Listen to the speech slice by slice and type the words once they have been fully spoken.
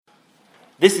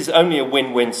This is only a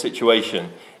win-win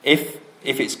situation. If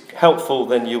it's helpful,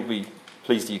 then you'll be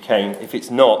pleased you came. If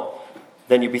it's not,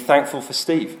 then you'll be thankful for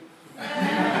Steve.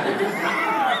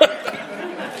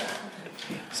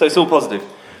 So it's all positive.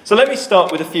 So let me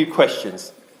start with a few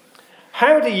questions.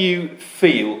 How do you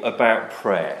feel about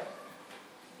prayer?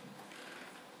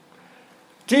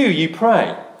 Do you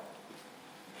pray?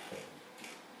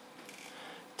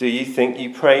 Do you think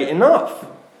you pray enough?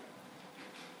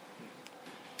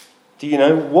 Do you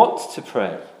know what to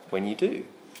pray when you do?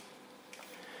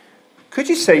 Could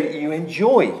you say that you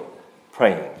enjoy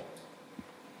praying?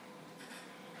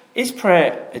 Is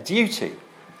prayer a duty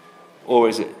or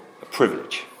is it a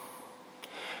privilege?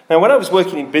 Now, when I was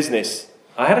working in business,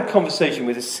 I had a conversation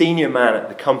with a senior man at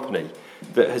the company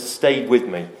that has stayed with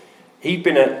me. He'd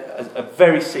been a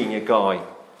very senior guy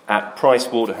at Price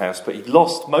Waterhouse, but he'd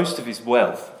lost most of his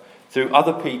wealth through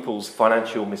other people's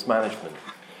financial mismanagement.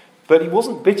 But he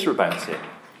wasn't bitter about it.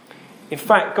 In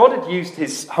fact, God had used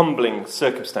his humbling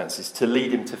circumstances to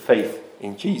lead him to faith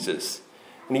in Jesus.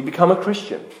 And he'd become a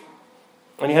Christian.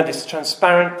 And he had this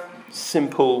transparent,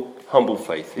 simple, humble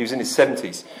faith. He was in his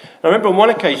 70s. And I remember on one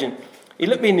occasion, he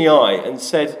looked me in the eye and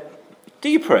said, "Do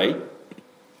you pray?"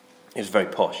 He was very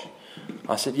posh.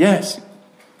 I said, "Yes."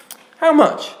 "How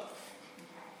much?"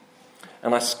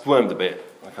 And I squirmed a bit.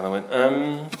 I kind of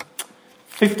went,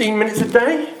 15 minutes a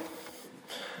day?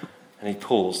 And he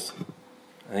paused.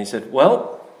 And he said,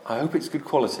 "Well, I hope it's good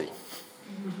quality."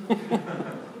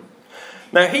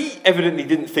 Now, he evidently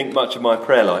didn't think much of my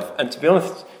prayer life. And to be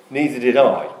honest, neither did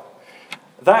I.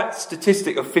 That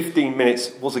statistic of 15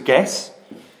 minutes was a guess,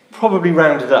 probably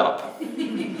rounded up.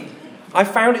 I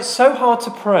found it so hard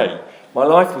to pray. My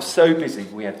life was so busy.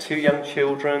 We had 2 young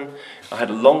children. I had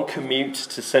a long commute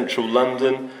to central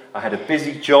London. I had a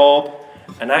busy job,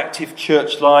 an active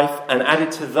church life. And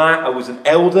added to that, I was an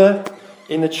elder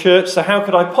in the church. So how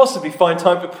could I possibly find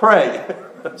time to pray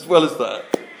as well as that?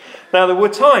 Now, there were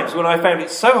times when I found it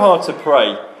so hard to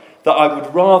pray that I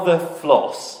would rather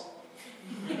floss.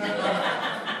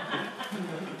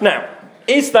 Now,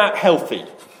 is that healthy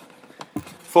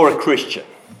for a Christian?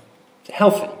 Is it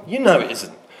healthy? You know it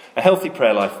isn't. A healthy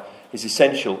prayer life is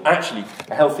essential. Actually,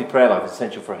 a healthy prayer life is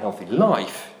essential for a healthy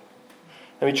life.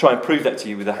 Let me try and prove that to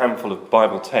you with a handful of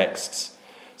Bible texts.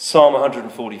 Psalm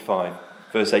 145,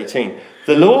 verse 18.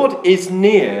 "The Lord is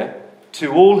near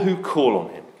to all who call on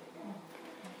him."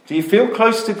 Do you feel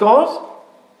close to God?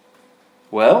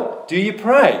 Well, do you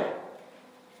pray?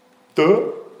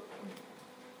 Duh.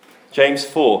 James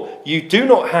 4. "You do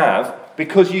not have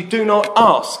because you do not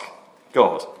ask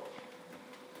God."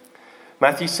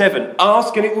 Matthew 7.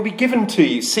 "Ask and it will be given to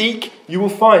you. Seek, you will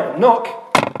find. Knock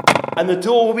and the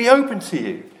door will be open to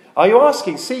you." Are you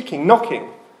asking, seeking, knocking?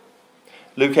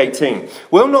 Luke 18.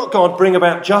 "Will not God bring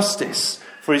about justice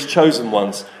for his chosen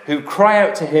ones who cry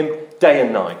out to him day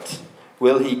and night?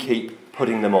 Will he keep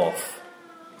putting them off?"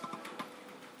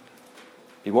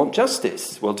 You want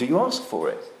justice? Well, do you ask for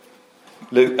it?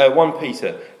 1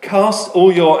 Peter. "Cast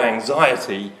all your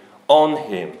anxiety on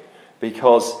him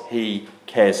because he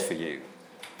cares for you."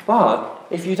 But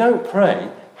if you don't pray,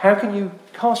 how can you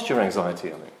cast your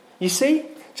anxiety on him? You see,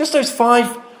 just those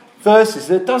 5 verses,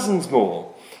 there are dozens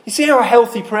more. You see how a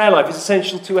healthy prayer life is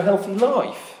essential to a healthy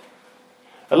life.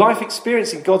 A life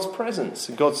experiencing God's presence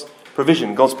and God's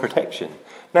provision, God's protection.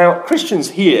 Now,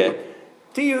 Christians here,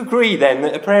 do you agree then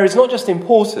that a prayer is not just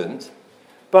important,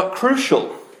 but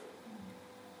crucial?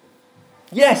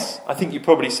 Yes, I think you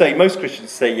probably say, most Christians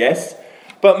say yes.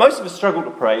 But most of us struggle to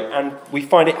pray, and we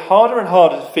find it harder and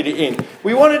harder to fit it in.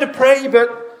 We wanted to pray, but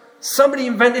somebody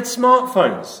invented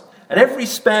smartphones. And every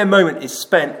spare moment is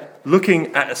spent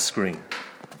looking at a screen.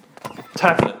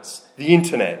 Tablets, the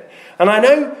internet. And I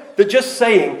know that just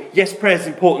saying, yes, prayer is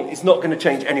important, is not going to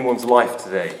change anyone's life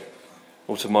today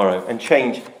or tomorrow. And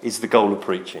change is the goal of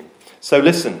preaching. So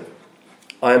listen,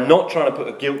 I am not trying to put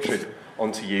a guilt trip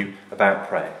onto you about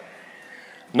prayer.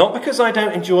 Not because I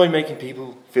don't enjoy making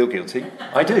people feel guilty.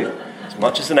 I do, as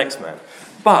much as the next man.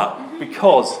 But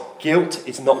because guilt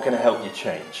is not going to help you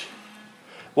change.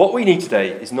 What we need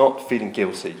today is not feeling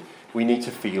guilty. We need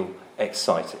to feel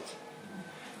excited.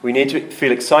 We need to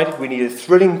feel excited. We need a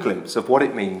thrilling glimpse of what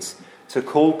it means to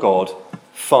call God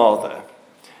Father.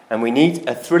 And we need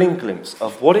a thrilling glimpse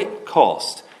of what it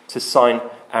cost to sign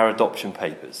our adoption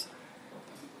papers.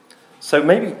 So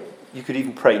maybe you could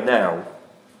even pray now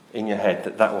in your head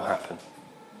that will happen.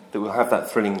 That we'll have that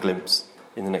thrilling glimpse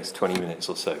in the next 20 minutes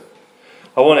or so.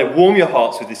 I want to warm your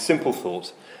hearts with this simple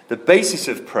thought. The basis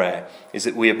of prayer is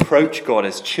that we approach God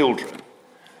as children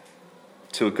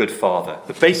to a good Father.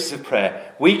 The basis of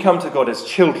prayer, we come to God as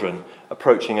children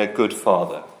approaching a good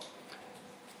Father.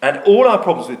 And all our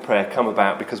problems with prayer come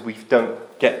about because we don't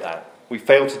get that. We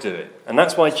fail to do it. And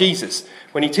that's why Jesus,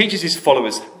 when he teaches his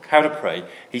followers how to pray,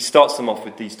 he starts them off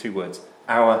with these two words,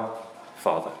 our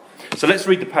Father. So let's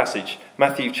read the passage,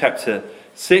 Matthew chapter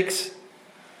 6,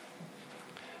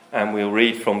 and we'll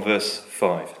read from verse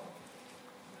 5.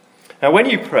 Now when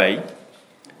you pray,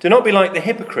 do not be like the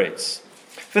hypocrites,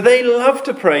 for they love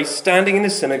to pray standing in the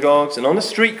synagogues and on the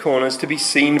street corners to be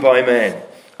seen by men.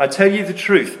 I tell you the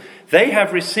truth, they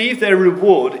have received their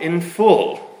reward in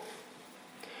full.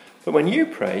 But when you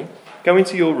pray, go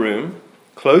into your room,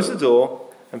 close the door,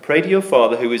 and pray to your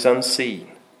Father who is unseen.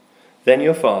 Then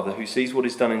your Father, who sees what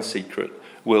is done in secret,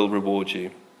 will reward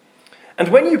you. And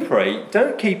when you pray,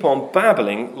 don't keep on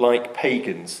babbling like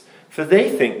pagans, for they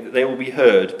think that they will be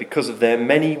heard because of their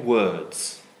many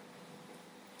words.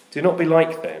 Do not be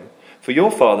like them, for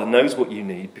your Father knows what you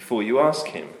need before you ask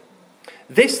him.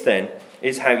 This, then,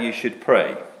 is how you should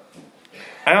pray.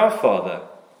 Our Father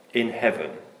in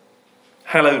heaven,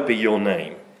 hallowed be your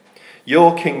name.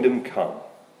 Your kingdom come.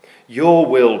 Your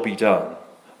will be done,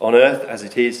 on earth as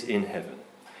it is in heaven.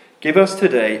 Give us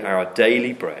today our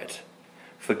daily bread.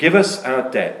 Forgive us our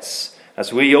debts,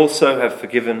 as we also have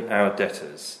forgiven our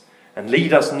debtors. And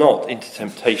lead us not into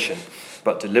temptation,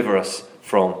 but deliver us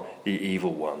from the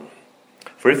evil one.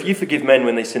 For if you forgive men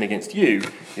when they sin against you,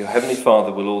 your heavenly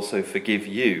Father will also forgive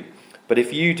you. But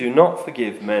if you do not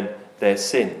forgive men their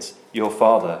sins, your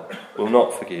Father will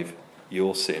not forgive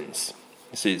your sins.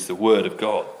 This is the word of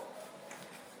God.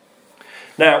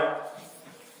 Now,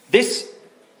 this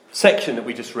section that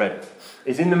we just read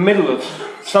is in the middle of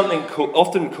something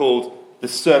often called the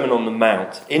Sermon on the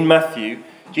Mount. In Matthew,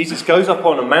 Jesus goes up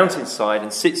on a mountainside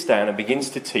and sits down and begins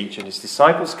to teach, and his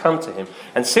disciples come to him.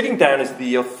 And sitting down is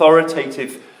the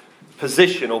authoritative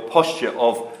position or posture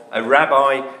of a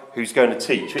rabbi who's going to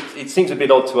teach. It seems a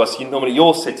bit odd to us. Normally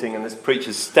you're sitting and this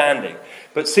preacher's standing.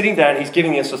 But sitting down, he's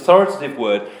giving us authoritative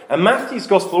word. And Matthew's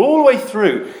gospel all the way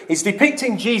through is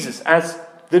depicting Jesus as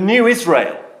the new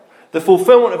Israel, the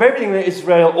fulfillment of everything that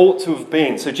Israel ought to have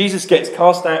been. So Jesus gets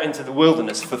cast out into the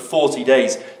wilderness for 40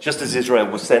 days, just as Israel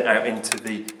was sent out into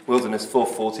the wilderness for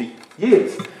 40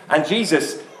 years. And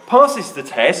Jesus passes the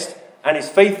test and is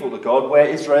faithful to God where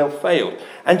Israel failed.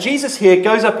 And Jesus here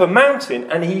goes up a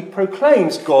mountain and he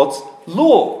proclaims God's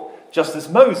law, just as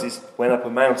Moses went up a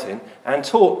mountain and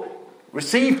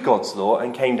received God's law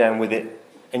and came down with it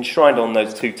enshrined on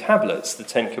those two tablets, the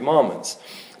Ten Commandments.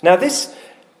 Now this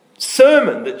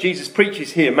sermon that Jesus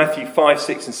preaches here, Matthew 5,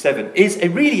 6 and 7, is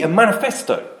really a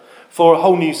manifesto for a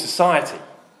whole new society.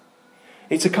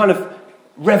 It's a kind of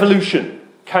revolution,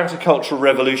 countercultural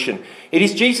revolution. It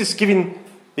is Jesus giving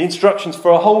the instructions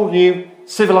for a whole new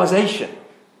civilization.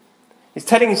 He's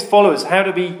telling his followers how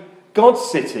to be God's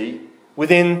city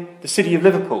within the city of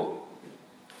Liverpool.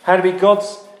 How to be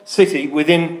God's city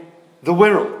within the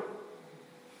Wirral.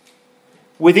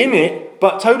 Within it,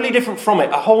 but totally different from it,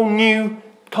 a whole new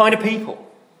kind of people.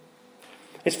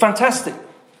 It's fantastic.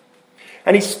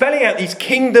 And he's spelling out these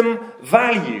kingdom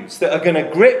values that are going to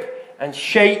grip and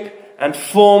shape and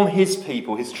form his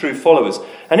people, his true followers.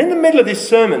 And in the middle of this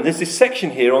sermon, there's this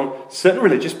section here on certain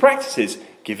religious practices: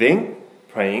 giving,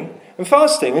 praying, and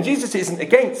fasting. And Jesus isn't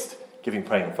against giving,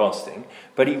 praying, and fasting,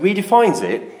 but he redefines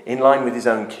it in line with his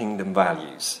own kingdom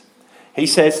values. He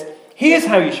says, here's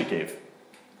how you should give.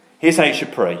 Here's how you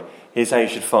should pray. Here's how you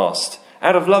should fast.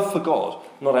 Out of love for God,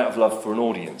 not out of love for an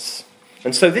audience.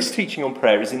 And so this teaching on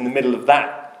prayer is in the middle of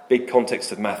that big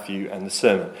context of Matthew and the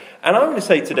sermon. And I'm going to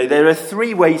say today there are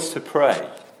three ways to pray.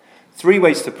 Three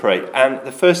ways to pray. And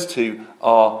the first two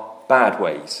are bad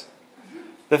ways.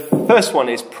 The first one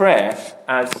is prayer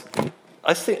as...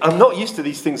 I'm not used to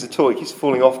these things at all. It keeps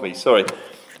falling off me. Sorry.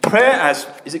 Prayer as...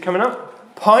 Is it coming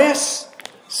up? Pious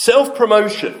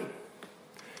self-promotion.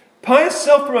 Pious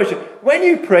self-promotion. When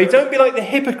you pray, don't be like the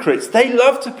hypocrites. They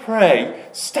love to pray,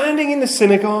 standing in the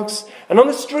synagogues and on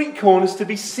the street corners to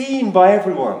be seen by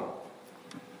everyone.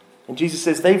 And Jesus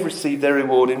says they've received their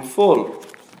reward in full.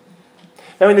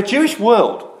 Now, in the Jewish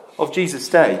world of Jesus'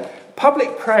 day,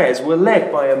 public prayers were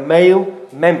led by a male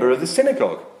member of the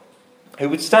synagogue who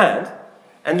would stand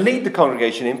and lead the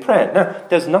congregation in prayer. Now,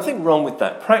 there's nothing wrong with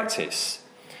that practice,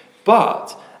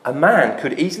 but a man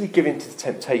could easily give in to the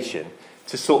temptation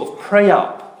to sort of pray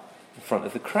up in front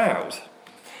of the crowd.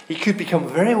 He could become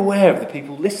very aware of the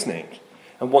people listening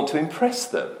and want to impress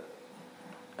them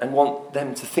and want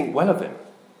them to think well of him.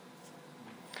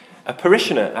 A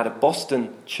parishioner at a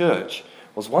Boston church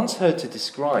was once heard to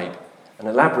describe an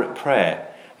elaborate prayer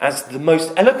as the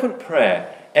most eloquent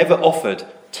prayer ever offered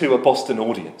to a Boston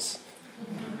audience.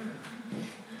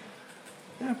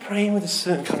 Praying with a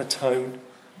certain kind of tone,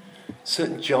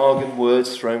 certain jargon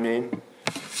words thrown in,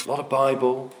 a lot of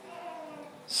Bible,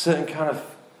 certain kind of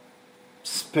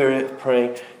spirit of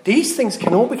praying. These things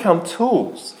can all become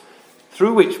tools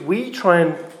through which we try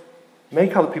and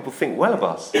make other people think well of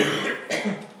us.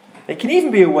 It can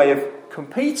even be a way of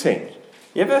competing.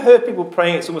 You ever heard people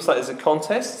praying, it's almost like there's a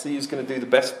contest, so who's going to do the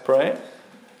best prayer?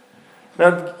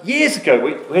 Now, years ago,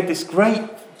 we had this great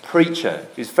preacher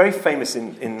who's very famous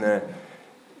in the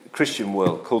Christian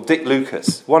world called Dick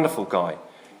Lucas. Wonderful guy.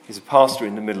 He's a pastor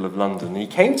in the middle of London. He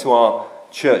came to our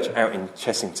church out in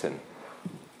Chessington.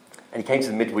 And he came to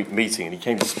the midweek meeting and he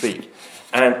came to speak.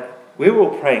 And we were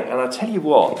all praying. And I'll tell you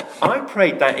what, I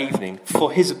prayed that evening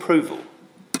for his approval.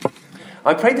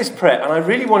 I prayed this prayer and I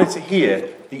really wanted to hear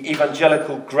the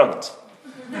evangelical grunt.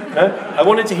 No? I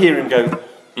wanted to hear him go,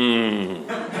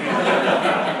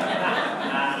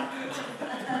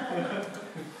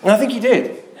 And I think he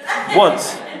did.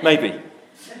 Once, maybe.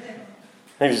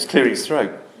 Maybe just clearing his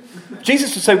throat.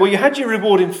 Jesus would say, well, you had your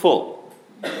reward in full.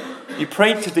 You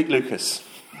prayed to Dick Lucas.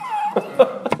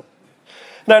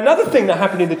 Now, another thing that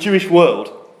happened in the Jewish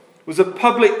world was a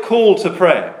public call to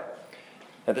prayer.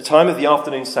 At the time of the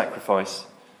afternoon sacrifice,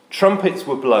 trumpets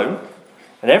were blown,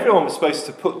 and everyone was supposed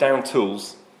to put down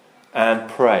tools and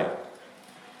pray.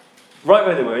 Right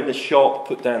where they were, in the shop,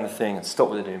 put down the thing and stop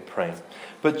what they're doing, praying.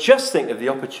 But just think of the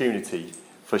opportunity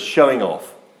for showing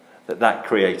off that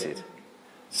created.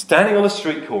 Standing on a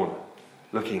street corner,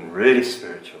 looking really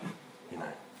spiritual,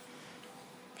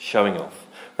 showing off.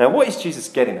 Now, what is Jesus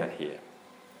getting at here?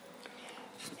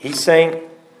 He's saying,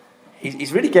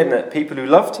 he's really getting at people who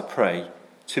love to pray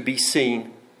to be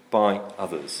seen by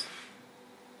others.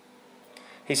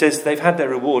 He says they've had their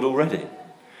reward already.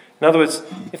 In other words,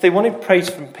 if they wanted praise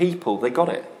from people, they got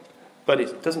it. But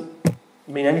it doesn't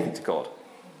mean anything to God.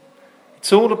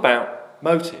 It's all about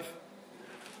motive.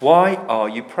 Why are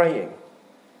you praying?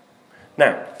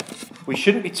 Now, we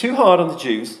shouldn't be too hard on the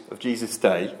Jews of Jesus'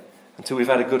 day until we've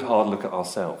had a good hard look at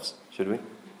ourselves, should we?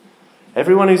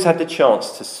 Everyone who's had the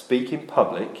chance to speak in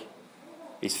public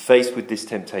is faced with this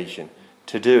temptation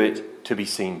to do it to be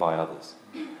seen by others.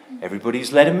 Everybody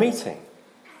who's led a meeting,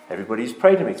 everybody who's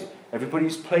prayed a meeting, everybody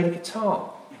who's played a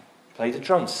guitar, played a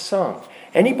drum, sung,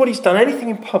 anybody who's done anything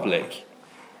in public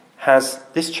has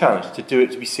this challenge to do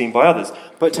it to be seen by others.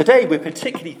 But today we're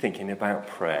particularly thinking about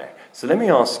prayer. So let me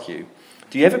ask you,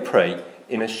 do you ever pray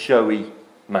in a showy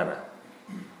manner?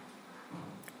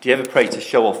 Do you ever pray to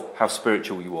show off how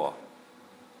spiritual you are?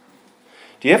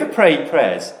 Do you ever pray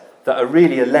prayers that are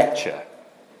really a lecture?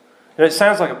 It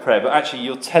sounds like a prayer, but actually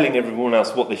you're telling everyone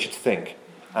else what they should think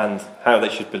and how they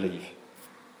should believe.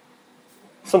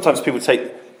 Sometimes people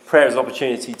take prayer as an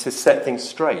opportunity to set things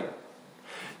straight.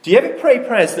 Do you ever pray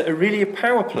prayers that are really a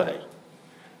power play,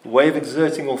 a way of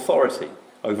exerting authority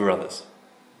over others?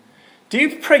 Do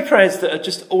you pray prayers that are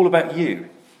just all about you?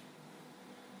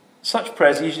 Such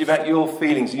prayers are usually about your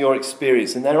feelings and your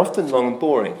experience, and they're often long and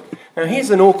boring. Now, here's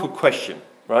an awkward question,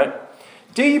 right?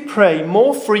 Do you pray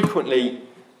more frequently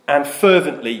and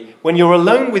fervently when you're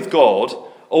alone with God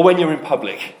or when you're in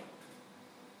public?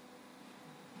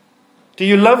 Do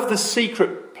you love the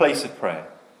secret place of prayer?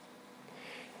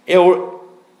 Or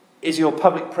is your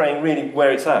public praying really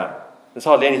where it's at? There's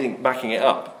hardly anything backing it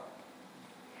up.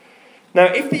 Now,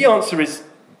 if the answer is,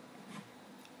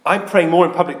 I'm praying more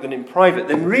in public than in private,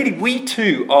 then really we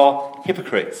too are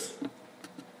hypocrites.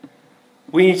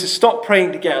 We need to stop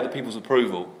praying to get other people's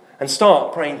approval and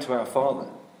start praying to our Father.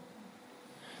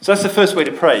 So that's the first way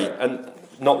to pray, and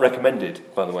not recommended,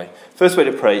 by the way. First way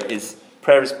to pray is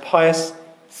prayer as pious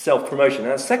self-promotion.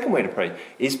 Now the second way to pray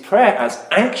is prayer as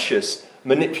anxious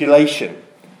manipulation.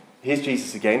 Here's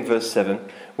Jesus again, verse 7.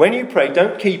 When you pray,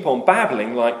 don't keep on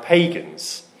babbling like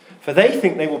pagans, for they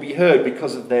think they will be heard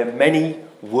because of their many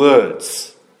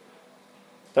words.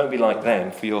 Don't be like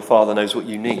them, for your Father knows what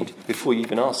you need before you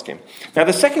even ask him. Now,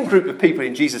 the second group of people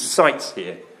in Jesus' sights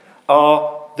here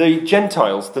are the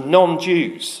Gentiles, the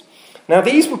non-Jews. Now,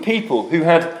 these were people who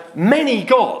had many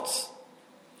gods.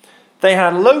 They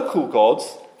had local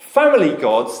gods, family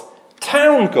gods,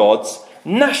 town gods,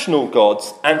 national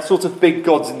gods, and sort of big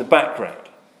gods in the background.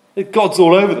 There are gods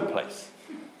all over the place.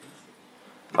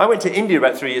 I went to India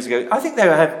about 3 years ago. I think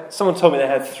someone told me they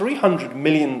had 300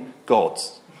 million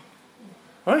gods.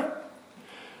 Right?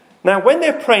 Now, when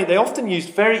they're praying, they often used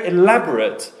very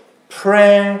elaborate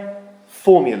prayer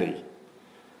formulae.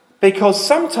 Because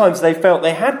sometimes they felt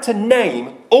they had to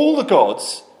name all the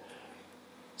gods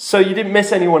so you didn't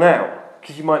miss anyone out,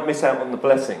 because you might miss out on the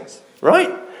blessings. Right?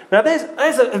 Now, there's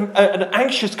an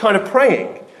anxious kind of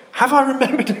praying. Have I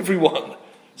remembered everyone?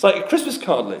 It's like a Christmas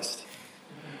card list.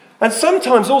 And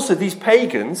sometimes also these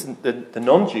pagans, the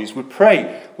non-Jews, would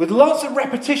pray with lots of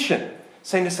repetition,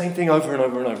 saying the same thing over and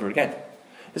over and over again.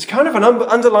 It's kind of an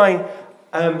underlying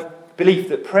belief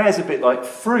that prayer is a bit like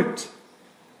fruit.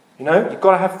 You know, you've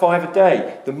got to have 5 a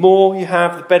day. The more you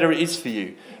have, the better it is for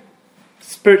you.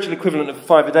 Spiritual equivalent of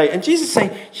 5 a day. And Jesus is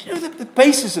saying, you know, that the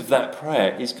basis of that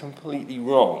prayer is completely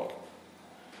wrong.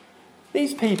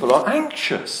 These people are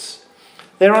anxious.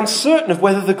 They're uncertain of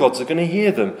whether the gods are going to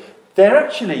hear them. They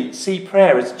actually see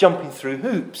prayer as jumping through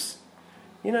hoops.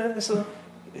 You know,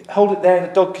 hold it there,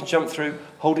 the dog can jump through.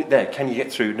 Hold it there, can you get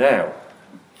through now?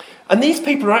 And these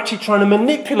people are actually trying to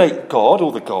manipulate God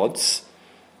or the gods,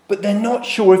 but they're not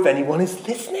sure if anyone is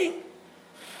listening.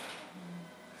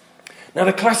 Now,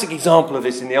 the classic example of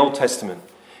this in the Old Testament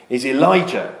is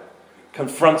Elijah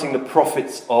confronting the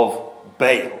prophets of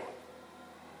Baal.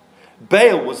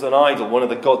 Baal was an idol, one of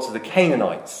the gods of the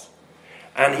Canaanites.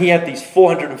 And he had these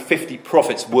 450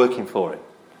 prophets working for him.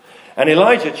 And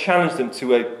Elijah challenged them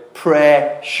to a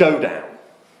prayer showdown.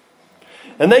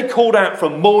 And they called out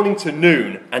from morning to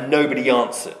noon and nobody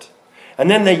answered.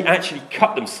 And then they actually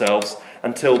cut themselves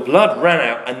until blood ran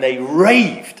out and they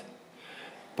raved.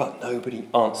 But nobody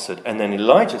answered. And then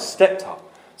Elijah stepped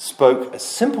up, spoke a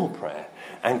simple prayer,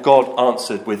 and God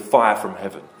answered with fire from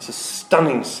heaven. It's a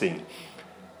stunning scene.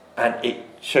 And it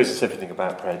shows us everything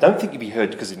about prayer. Don't think you'll be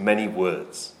heard because of many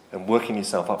words and working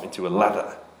yourself up into a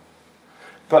ladder.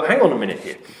 But hang on a minute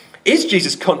here. Is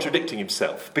Jesus contradicting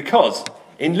himself? Because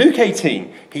in Luke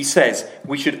 18, he says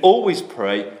we should always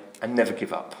pray and never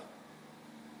give up.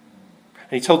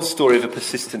 And he told the story of a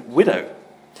persistent widow.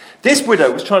 This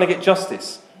widow was trying to get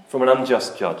justice from an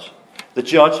unjust judge. The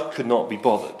judge could not be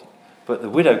bothered. But the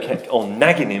widow kept on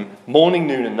nagging him morning,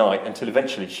 noon and night until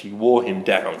eventually she wore him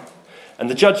down. And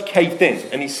the judge caved in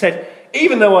and he said,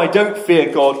 even though I don't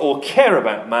fear God or care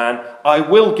about man, I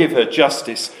will give her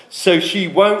justice so she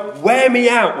won't wear me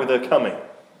out with her coming.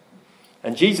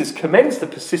 And Jesus commends the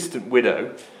persistent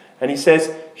widow and he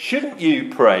says, shouldn't you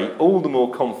pray all the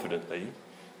more confidently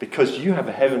because you have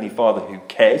a heavenly Father who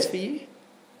cares for you?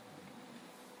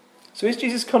 So is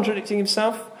Jesus contradicting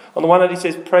himself? On the one hand he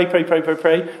says, pray, pray, pray, pray,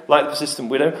 pray, like the persistent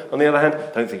widow. On the other hand,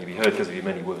 don't think you'll be heard because of your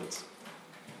many words.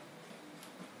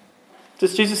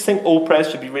 Does Jesus think all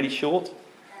prayers should be really short?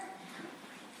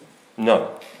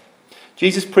 No.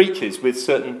 Jesus preaches with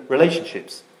certain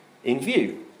relationships in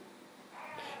view.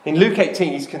 In Luke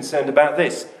 18, he's concerned about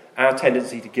this, our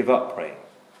tendency to give up praying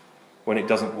when it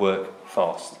doesn't work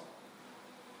fast.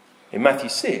 In Matthew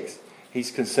 6, he's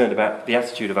concerned about the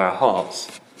attitude of our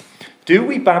hearts. Do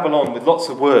we babble on with lots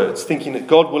of words, thinking that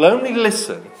God will only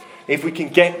listen if we can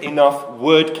get enough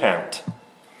word count?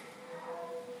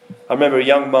 I remember a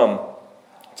young mum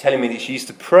telling me that she used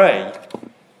to pray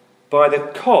by the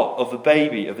cot of the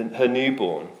baby, of her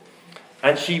newborn.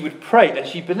 And she would pray, and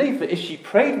she believed that if she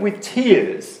prayed with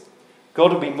tears,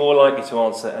 God would be more likely to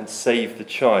answer and save the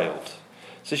child.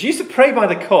 So she used to pray by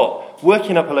the cot,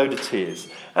 working up a load of tears.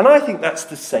 And I think that's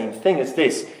the same thing as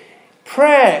this.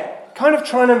 Prayer, kind of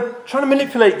trying to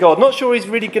manipulate God, not sure he's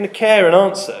really going to care and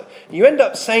answer. You end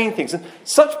up saying things, and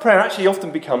such prayer actually often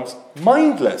becomes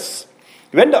mindless.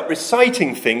 You end up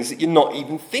reciting things that you're not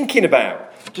even thinking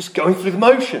about, just going through the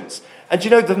motions. And you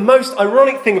know, the most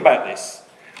ironic thing about this,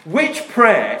 which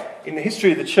prayer in the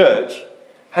history of the church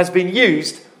has been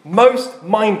used most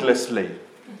mindlessly?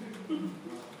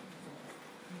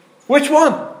 Which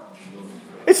one?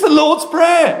 It's the Lord's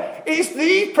Prayer. It's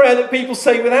the prayer that people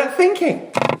say without thinking.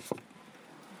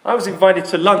 I was invited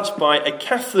to lunch by a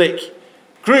Catholic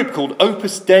group called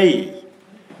Opus Dei.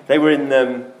 They were in,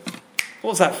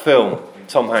 what was that film?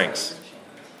 Tom Hanks.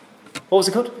 What was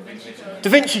it called? Da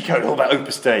Vinci Code, all about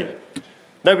Opus Dei.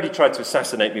 Nobody tried to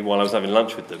assassinate me while I was having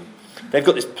lunch with them. They've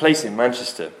got this place in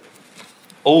Manchester.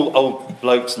 All old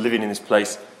blokes living in this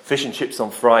place, fish and chips on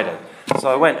Friday. So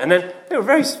I went, and then they were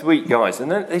very sweet guys.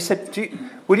 And then they said,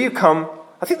 will you come?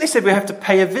 I think they said we have to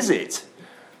pay a visit.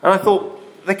 And I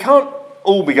thought, they can't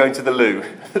all be going to the loo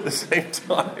at the same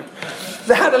time.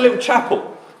 They had a little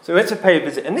chapel. So we had to pay a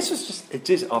visit. And this was just, it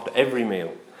is after every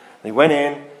meal. They went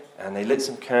in and they lit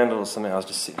some candles or something. I was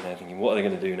just sitting there thinking, what are they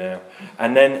going to do now?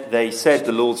 And then they said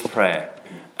the Lord's Prayer.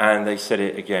 And they said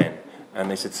it again. And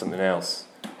they said something else.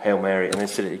 Hail Mary. And they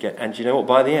said it again. And do you know what?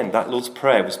 By the end, that Lord's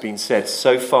Prayer was being said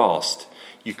so fast,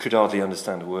 you could hardly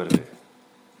understand a word of it.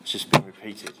 It's just being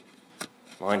repeated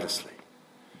mindlessly.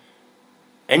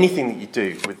 Anything that you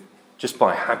do with just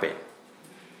by habit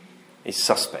is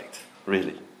suspect,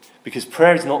 really. Because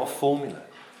prayer is not a formula.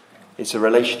 It's a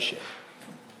relationship.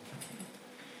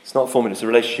 It's not a formula, it's a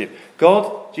relationship.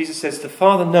 God, Jesus says, the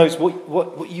Father knows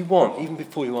what you want even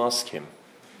before you ask him.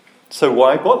 So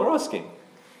why bother asking?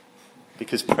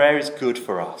 because prayer is good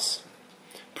for us.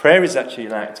 Prayer is actually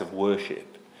an act of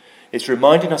worship. It's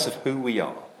reminding us of who we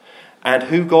are and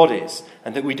who God is,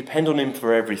 and that we depend on him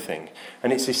for everything.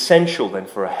 And it's essential then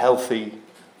for a healthy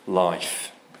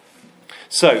life.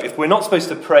 So, if we're not supposed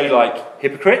to pray like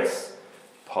hypocrites,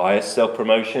 pious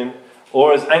self-promotion,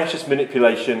 or as anxious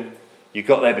manipulation, you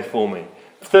got there before me.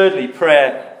 Thirdly,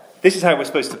 prayer. This is how we're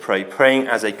supposed to pray, praying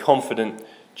as a confident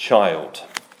child.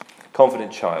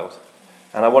 Confident child.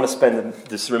 And I want to spend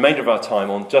this remainder of our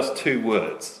time on just two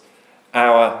words.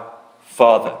 Our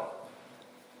Father.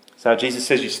 So how Jesus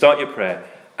says you start your prayer.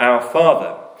 Our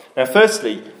Father. Now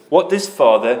firstly, what does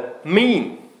Father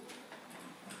mean?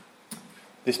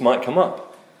 This might come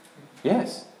up.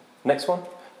 Yes. Next one.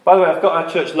 By the way, I've got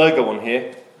our church logo on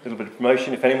here. A little bit of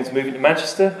promotion. If anyone's moving to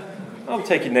Manchester, I'll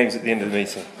take your names at the end of the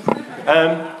meeting.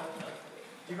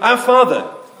 Our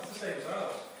Father.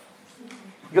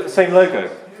 You got the same logo?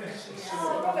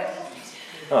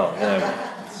 Oh,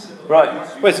 no.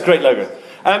 Right. Well, it's a great logo.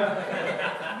 Now,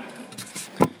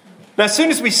 as soon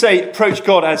as we say approach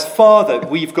God as Father,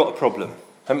 we've got a problem,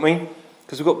 haven't we?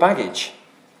 Because we've got baggage.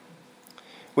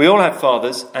 We all have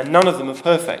fathers, and none of them are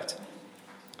perfect.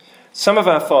 Some of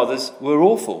our fathers were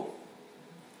awful.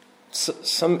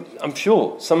 I'm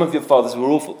sure some of your fathers were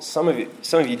awful. Some of you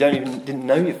didn't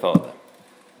know your father.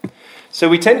 So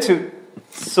we tend to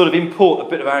sort of import a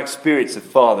bit of our experience of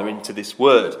father into this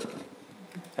word,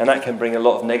 and that can bring a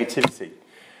lot of negativity.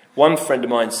 One friend of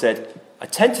mine said, I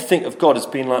tend to think of God as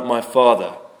being like my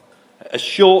father, a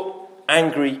short,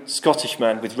 angry Scottish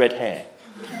man with red hair.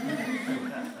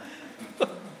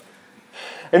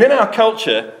 And in our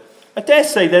culture, I dare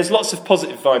say there's lots of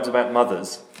positive vibes about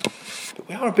mothers, but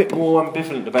we are a bit more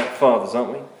ambivalent about fathers,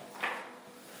 aren't we?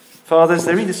 Fathers,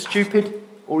 they're either stupid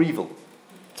or evil.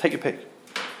 Take your pick.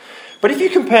 But if you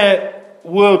compare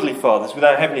worldly fathers with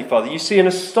our heavenly Father, you see an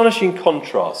astonishing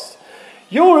contrast.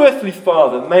 Your earthly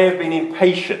father may have been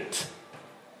impatient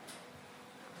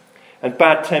and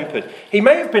bad-tempered. He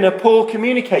may have been a poor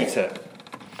communicator.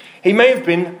 He may have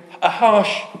been a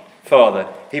harsh father.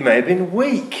 He may have been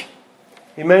weak.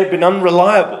 He may have been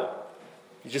unreliable.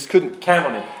 You just couldn't count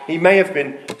on him. He may have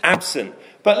been absent.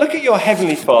 But look at your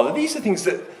heavenly Father. These are things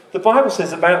that the Bible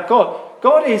says about God.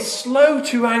 God is slow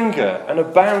to anger and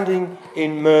abounding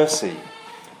in mercy.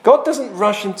 God doesn't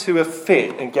rush into a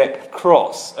fit and get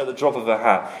cross at the drop of a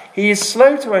hat. He is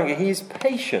slow to anger. He is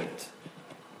patient.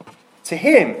 To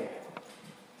him,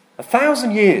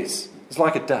 1,000 years is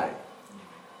like a day.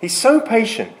 He's so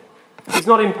patient. He's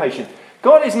not impatient.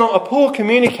 God is not a poor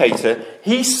communicator.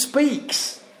 He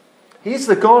speaks. He is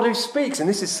the God who speaks. And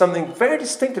this is something very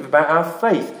distinctive about our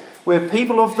faith. We're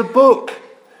people of the book.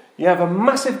 You have a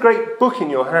massive, great book in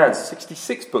your hands.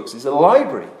 66 books. It's a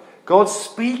library. God's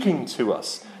speaking to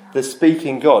us. The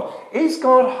speaking God. Is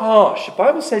God harsh? The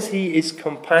Bible says he is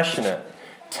compassionate.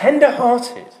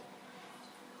 Tender-hearted.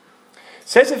 It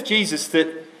says of Jesus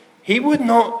that he would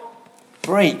not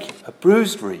break a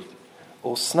bruised reed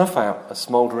or snuff out a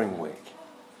smouldering wick.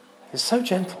 He's so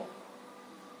gentle.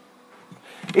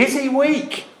 Is he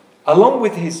weak? Along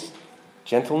with his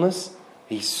gentleness,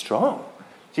 he's strong.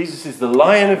 Jesus is the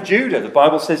Lion of Judah. The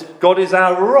Bible says God is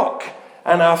our rock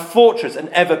and our fortress, an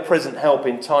ever-present help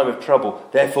in time of trouble.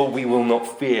 Therefore we will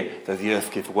not fear, though the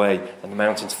earth give way and the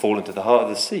mountains fall into the heart of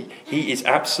the sea. He is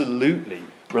absolutely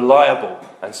reliable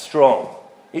and strong.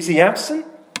 Is he absent?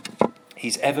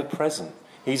 He's ever-present.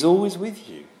 He's always with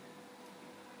you.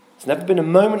 There's never been a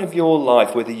moment of your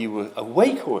life, whether you were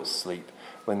awake or asleep,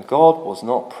 when God was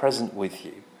not present with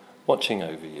you, watching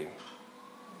over you.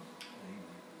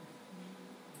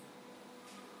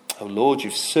 Oh Lord,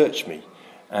 you've searched me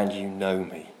and you know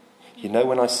me. You know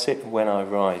when I sit and when I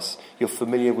rise. You're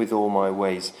familiar with all my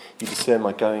ways. You discern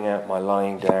my going out, my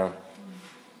lying down.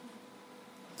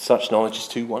 Such knowledge is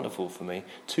too wonderful for me,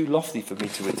 too lofty for me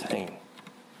to attain.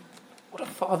 What a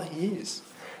father he is.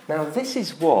 Now this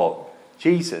is what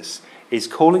Jesus is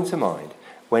calling to mind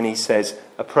when he says,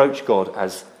 approach God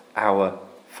as our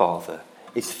Father.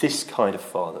 It's this kind of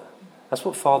Father. That's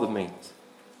what Father means.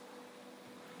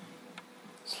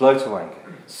 Slow to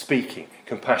anger, speaking,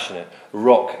 compassionate,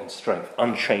 rock and strength,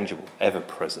 unchangeable,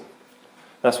 ever-present.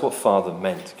 That's what Father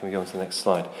meant. Can we go on to the next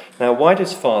slide? Now, why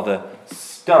does Father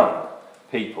stun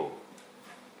people?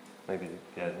 Maybe,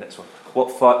 the next one.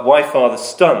 Why Father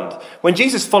stunned? When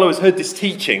Jesus' followers heard this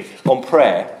teaching on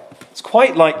prayer, it's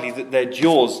quite likely that their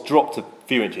jaws dropped a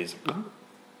few inches.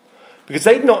 Because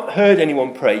they'd not heard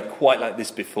anyone pray quite like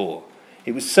this before.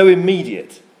 It was so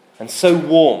immediate and so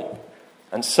warm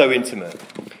and so intimate.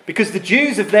 Because the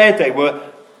Jews of their day were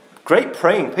great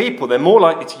praying people. They're more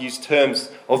likely to use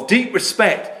terms of deep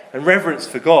respect and reverence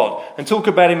for God and talk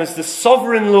about him as the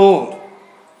sovereign Lord,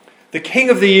 the King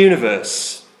of the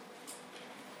universe.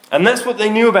 And that's what they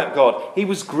knew about God. He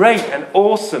was great and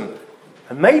awesome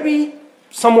and maybe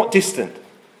somewhat distant.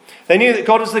 They knew that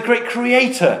God was the great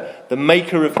creator, the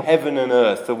maker of heaven and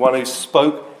earth, the one who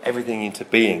spoke everything into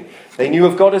being. They knew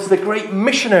of God as the great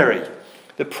missionary,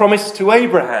 the promise to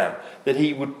Abraham that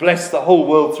he would bless the whole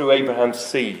world through Abraham's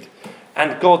seed,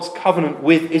 and God's covenant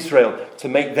with Israel to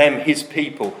make them his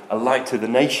people, a light to the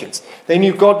nations. They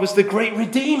knew God was the great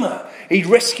redeemer. He'd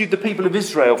rescued the people of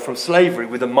Israel from slavery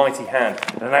with a mighty hand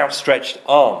and an outstretched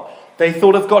arm. They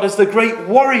thought of God as the great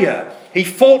warrior. He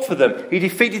fought for them. He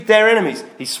defeated their enemies.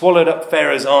 He swallowed up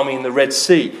Pharaoh's army in the Red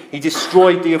Sea. He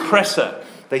destroyed the oppressor.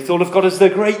 They thought of God as the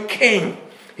great king.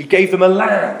 He gave them a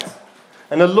land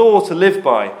and a law to live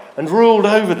by and ruled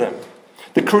over them.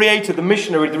 The creator, the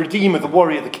missionary, the redeemer, the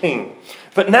warrior, the king.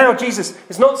 But now Jesus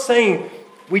is not saying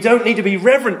we don't need to be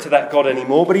reverent to that God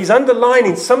anymore, but he's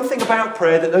underlining something about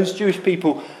prayer that those Jewish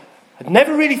people had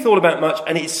never really thought about much,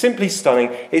 and it's simply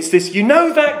stunning. It's this, you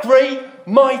know that great,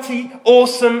 mighty,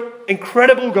 awesome,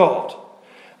 incredible God?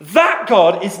 That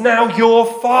God is now your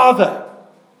Father.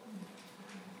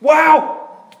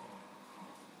 Wow!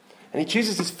 And he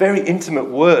chooses this very intimate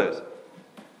word.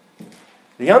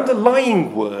 The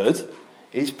underlying word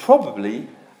is probably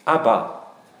Abba,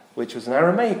 which was an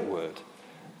Aramaic word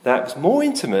that was more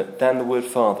intimate than the word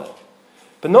father,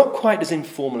 but not quite as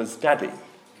informal as daddy.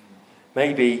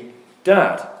 Maybe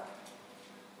dad.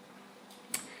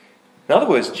 In other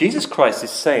words, Jesus Christ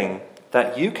is saying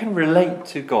that you can relate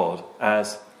to God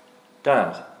as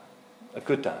dad, a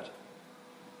good dad.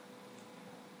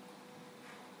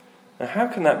 Now, how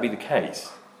can that be the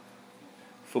case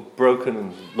for broken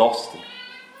and lost and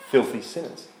filthy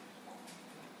sinners?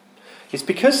 It's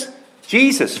because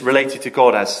Jesus related to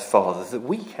God as Father that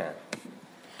we can.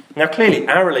 Now, clearly,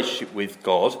 our relationship with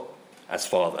God as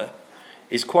Father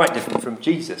is quite different from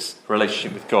Jesus'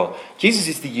 relationship with God. Jesus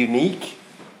is the unique,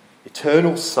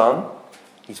 eternal Son.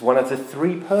 He's one of the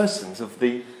three persons of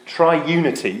the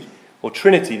triunity or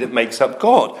Trinity that makes up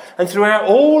God. And throughout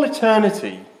all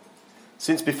eternity,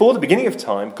 since before the beginning of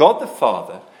time, God the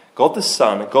Father, God the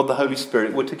Son, and God the Holy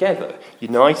Spirit were together,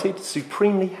 united,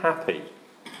 supremely happy.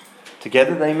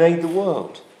 Together they made the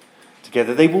world.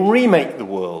 Together they will remake the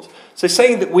world. So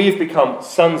saying that we have become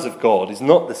sons of God is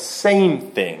not the same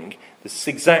thing, the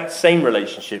exact same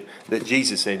relationship that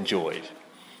Jesus enjoyed.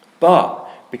 But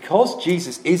because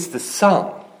Jesus is the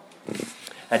Son,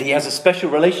 and he has a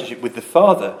special relationship with the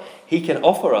Father, he can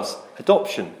offer us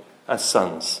adoption as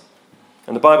sons.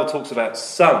 And the Bible talks about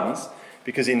sons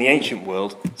because in the ancient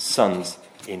world, sons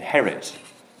inherit.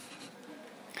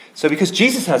 So because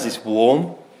Jesus has this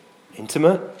warm,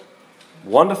 intimate,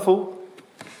 wonderful,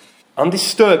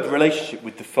 undisturbed relationship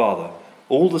with the Father,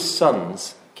 all the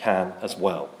sons can as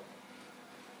well.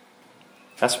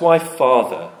 That's why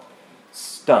Father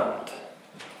stunned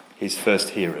his first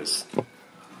hearers.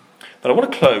 But I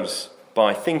want to close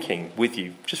by thinking with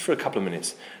you, just for a couple of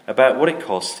minutes, about what it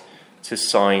cost to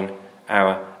sign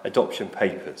our adoption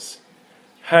papers.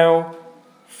 How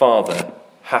Father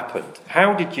happened.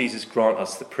 How did Jesus grant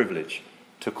us the privilege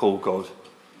to call God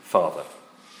Father?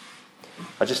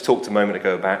 I just talked a moment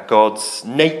ago about God's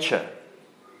nature.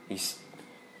 His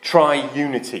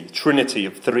triunity, trinity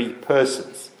of three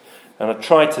persons. And I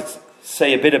tried to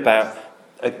say a bit about,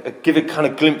 give a kind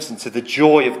of glimpse into the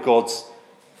joy of God's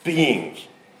being.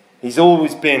 He's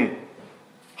always been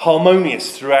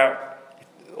harmonious throughout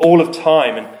all of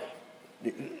time,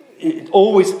 and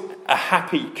always a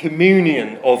happy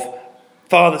communion of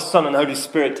Father, Son, and Holy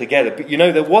Spirit together. But you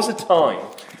know, there was a time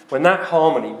when that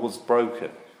harmony was broken.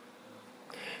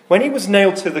 When he was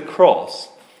nailed to the cross,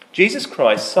 Jesus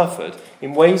Christ suffered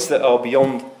in ways that are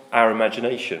beyond our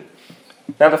imagination.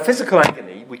 Now, the physical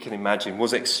agony, we can imagine,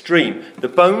 was extreme. The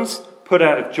bones put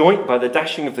out of joint by the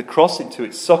dashing of the cross into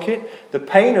its socket, the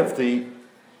pain of the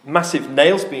massive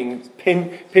nails being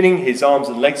pinning his arms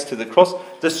and legs to the cross,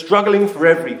 the struggling for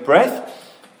every breath.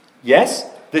 Yes,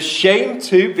 the shame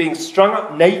too, being strung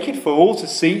up naked for all to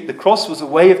see. The cross was a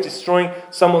way of destroying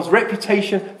someone's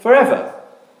reputation forever.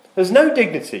 There's no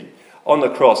dignity on the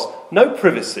cross, no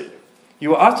privacy.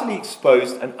 You were utterly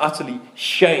exposed and utterly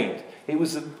shamed. It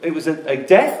was a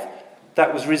death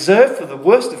that was reserved for the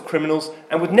worst of criminals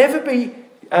and would never be,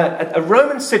 a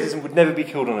Roman citizen would never be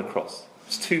killed on a cross.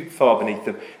 It's too far beneath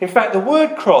them. In fact, the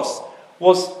word cross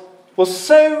was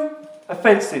so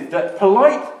offensive that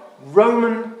polite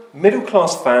Roman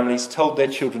middle-class families told their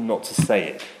children not to say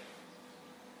it.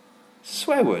 It's a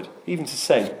swear word, even to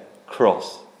say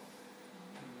cross.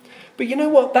 But you know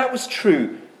what? That was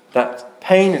true That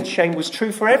pain and shame was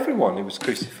true for everyone who was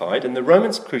crucified, and the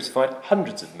Romans crucified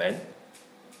hundreds of men.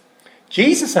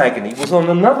 Jesus' agony was on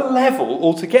another level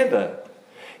altogether.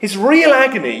 His real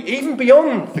agony, even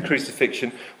beyond the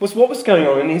crucifixion, was what was going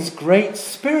on in his great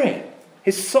spirit,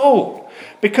 his soul.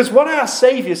 Because what our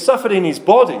Saviour suffered in his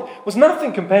body was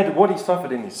nothing compared to what he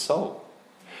suffered in his soul.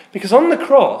 Because on the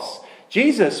cross,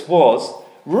 Jesus was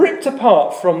ripped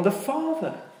apart from the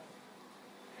Father.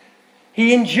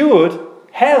 He endured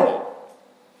hell.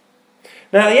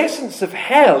 Now, the essence of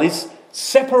hell is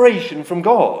separation from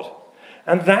God.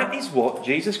 And that is what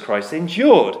Jesus Christ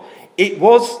endured. It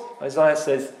was, Isaiah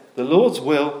says, the Lord's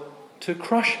will to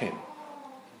crush him.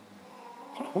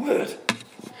 What a word.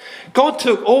 God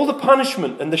took all the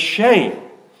punishment and the shame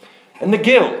and the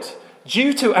guilt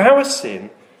due to our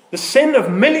sin, the sin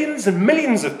of millions and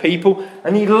millions of people,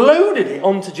 and he loaded it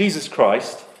onto Jesus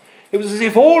Christ. It was as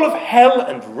if all of hell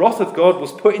and wrath of God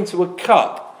was put into a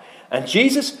cup, and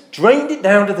Jesus drained it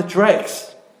down to the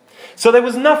dregs. So there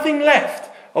was nothing left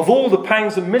of all the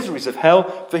pangs and miseries of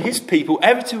hell for his people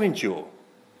ever to endure.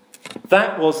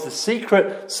 That was the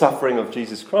secret suffering of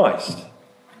Jesus Christ.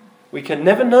 We can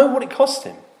never know what it cost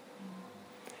him.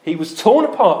 He was torn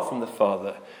apart from the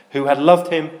Father, who had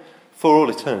loved him for all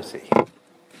eternity.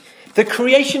 The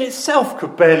creation itself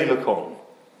could barely look on.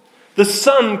 The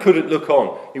sun couldn't look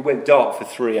on. It went dark for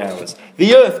 3 hours.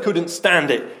 The earth couldn't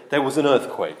stand it. There was an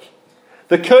earthquake.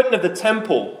 The curtain of the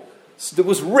temple that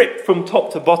was ripped from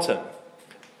top to bottom,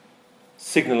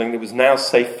 signalling that it was now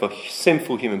safe for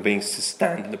sinful human beings to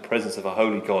stand in the presence of a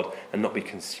holy God and not be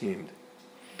consumed.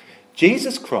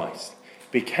 Jesus Christ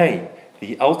became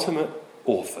the ultimate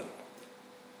orphan.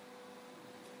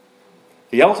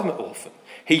 The ultimate orphan.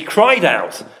 He cried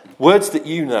out, words that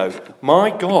you know,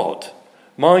 my God,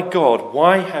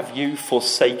 why have you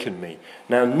forsaken me?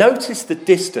 Now notice the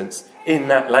distance in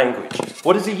that language.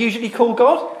 What does he usually call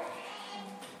God?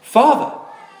 Father.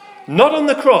 Not on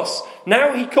the cross.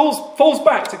 Now he falls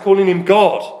back to calling him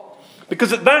God.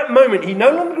 Because at that moment he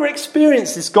no longer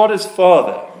experiences God as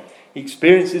Father. He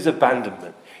experiences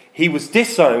abandonment. He was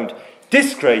disowned,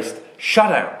 disgraced,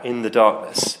 shut out in the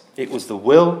darkness. It was the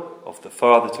will of the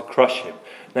Father to crush him.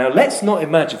 Now let's not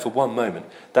imagine for one moment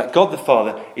that God the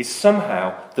Father is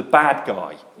somehow the bad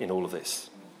guy in all of this.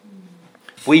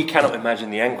 We cannot imagine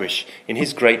the anguish in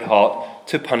his great heart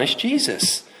to punish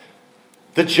Jesus.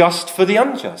 The just for the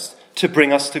unjust, to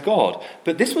bring us to God.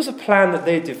 But this was a plan that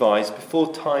they had devised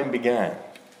before time began.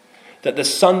 That the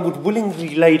Son would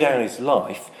willingly lay down his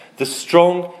life, the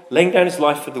strong laying down his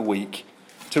life for the weak,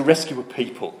 to rescue a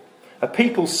people. A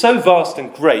people so vast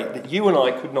and great that you and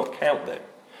I could not count them.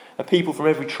 A people from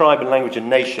every tribe and language and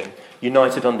nation,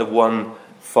 united under one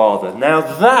Father. Now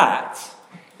that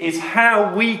is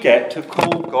how we get to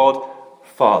call God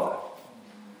Father.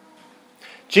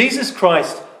 Jesus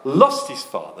Christ lost his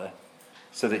Father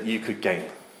so that you could gain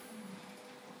him.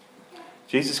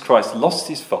 Jesus Christ lost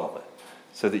his Father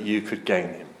so that you could gain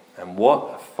him. And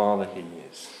what a Father he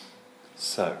is.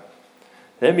 So,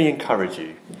 let me encourage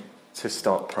you to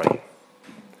start praying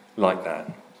like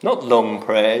that. Not long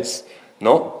prayers,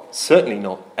 certainly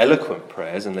not eloquent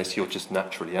prayers, unless you're just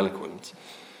naturally eloquent,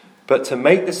 but to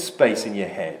make the space in your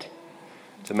head,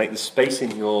 to make the space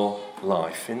in your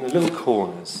life, in the little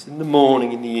corners, in the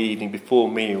morning, in the evening, before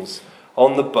meals,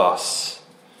 on the bus,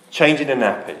 changing a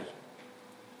nappy,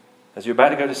 as you're about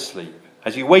to go to sleep,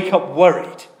 as you wake up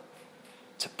worried,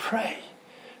 to pray.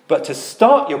 But to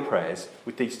start your prayers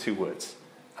with these two words,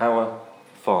 our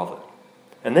Father.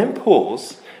 And then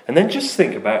pause, and then just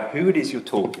think about who it is you're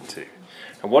talking to,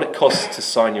 and what it costs to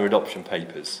sign your adoption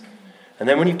papers. And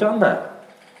then when you've done that,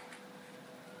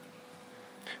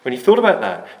 when you've thought about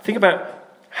that, think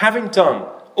about having done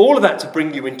all of that to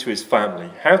bring you into his family,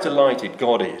 how delighted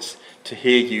God is to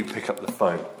hear you pick up the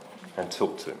phone and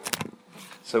talk to him.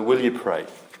 So will you pray?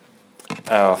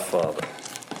 Our Father.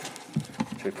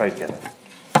 Shall we pray together?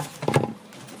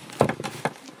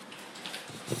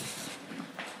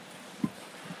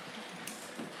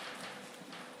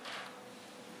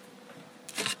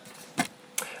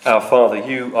 Our Father,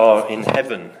 you are in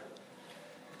heaven.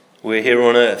 We're here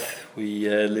on earth. We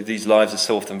live these lives that are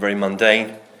so often very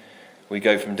mundane. We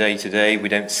go from day to day. We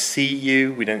don't see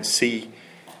you. We don't see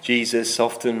Jesus.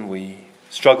 Often we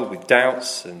struggle with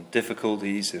doubts and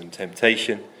difficulties and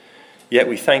temptation. Yet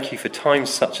we thank you for times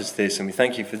such as this, and we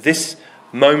thank you for this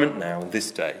moment now,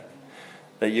 this day,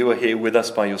 that you are here with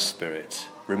us by your Spirit,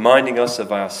 reminding us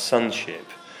of our sonship,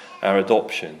 our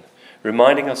adoption,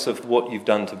 reminding us of what you've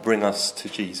done to bring us to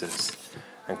Jesus,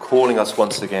 and calling us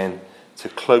once again to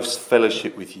close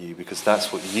fellowship with you, because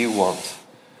that's what you want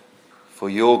for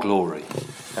your glory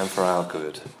and for our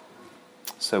good.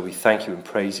 So we thank you and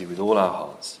praise you with all our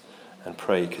hearts, and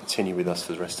pray continue with us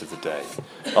for the rest of the day.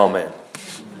 Amen.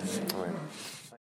 Amen.